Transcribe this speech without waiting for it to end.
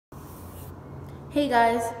Hey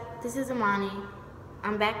guys, this is Amani.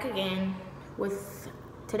 I'm back again with,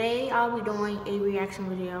 today I'll be doing a reaction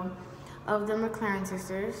video of the McClure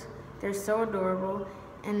sisters. They're so adorable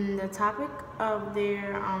and the topic of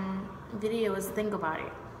their video is think about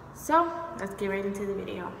it. So let's get right into the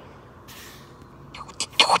video.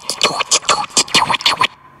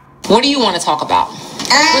 What do you want to talk about?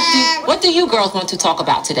 What do you girls want to talk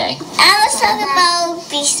about today? I was talking about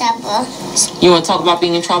being in trouble. You want to talk about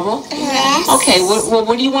being in trouble? Yes. Okay,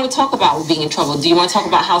 what do you want to talk about with being in trouble? Do you want to talk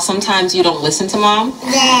about how sometimes you don't listen to mom?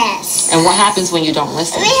 Yes. And what happens when you don't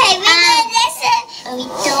listen? We don't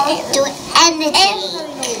do anything.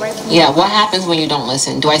 Yeah, what happens when you don't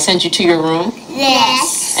listen? Do I send you to your room?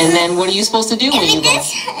 Yes. And then what are you supposed to do when you go?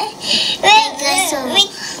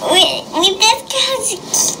 We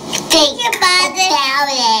just think about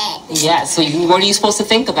it. Yeah, so what are you supposed to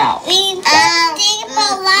think about? We think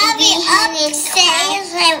about why we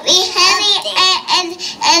upstairs and we heavy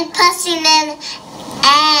and pushing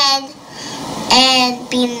and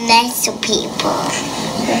be nice to people.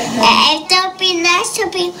 And if don't be nice to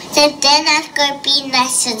people, then they're not going to be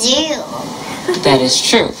nice to you. That is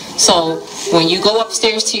true. So when you go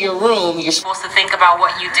upstairs to your room, you're supposed to think about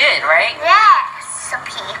what you did, right? Yes, to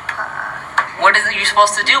people. What is it you're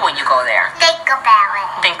supposed to do when you go there? Think about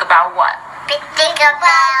it. Think about what? Think about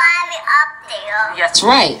why we up there. That's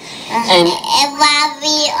right. And why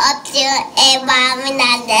we up there and why we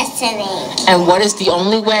not listening. And what is the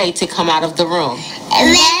only way to come out of the room?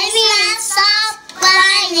 When we stop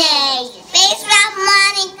crying. We stop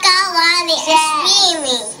money, go on it, and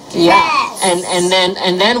screaming. Yeah.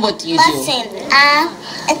 And then what do you do? Listen,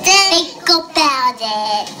 and then think about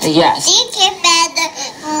it. Yes. Think about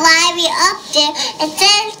why we up there, and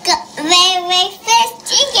then very fast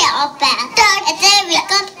think about it. And then we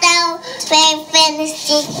come down very fast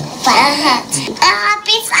think about it.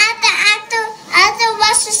 Because I don't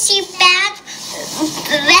want to see bad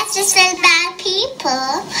messages and bad people.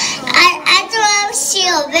 I don't want to see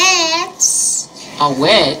a witch. A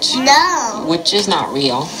witch? No. Witch is not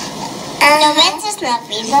real. The witch is not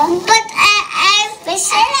real. But I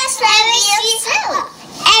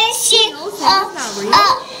see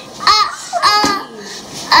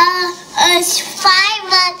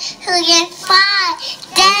fireman who get fired.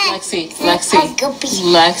 Then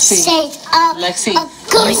Lexi,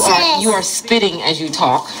 you are spitting as you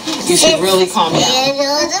talk. You should really calm down.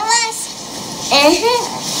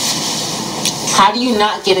 How do you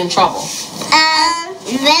not get in trouble?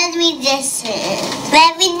 When we listen.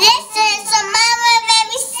 So mama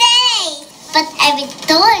very safe. But every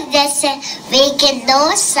don't listen, we can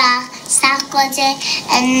know Sakote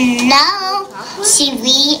and no TV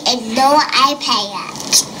and no iPad.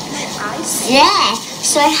 Yeah.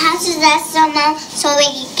 So we have to listen mom so we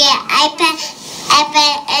can get iPad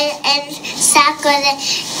and Sakote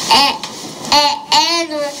and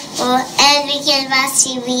we can watch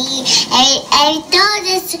TV. And don't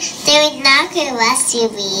listen, they will not can watch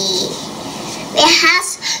TV. We have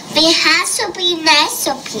to be nice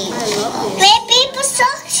to people. When people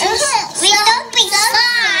talk to us, we don't be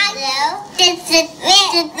sorry. When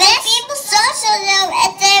people talk to them,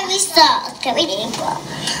 and then we talk to people.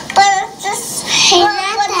 But just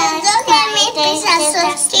look at me, because I'm so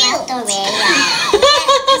cute.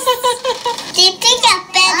 Do you think I'm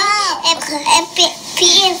better and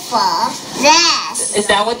beautiful? Yes. Is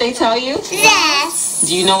that what they tell you? Yes.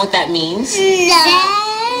 Do you know what that means? No.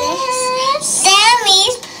 That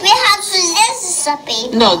means we have to listen to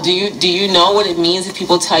people. No, do you know what it means if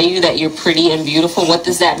people tell you that you're pretty and beautiful? What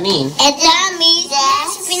does that mean? And that means we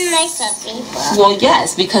have to be nice to people. Well,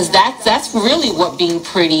 yes, because that's really what being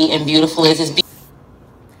pretty and beautiful is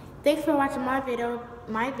Thanks for watching my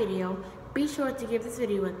video. Be sure to give this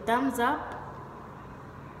video a thumbs up,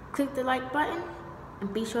 click the like button,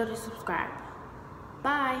 and be sure to subscribe.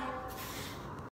 Bye.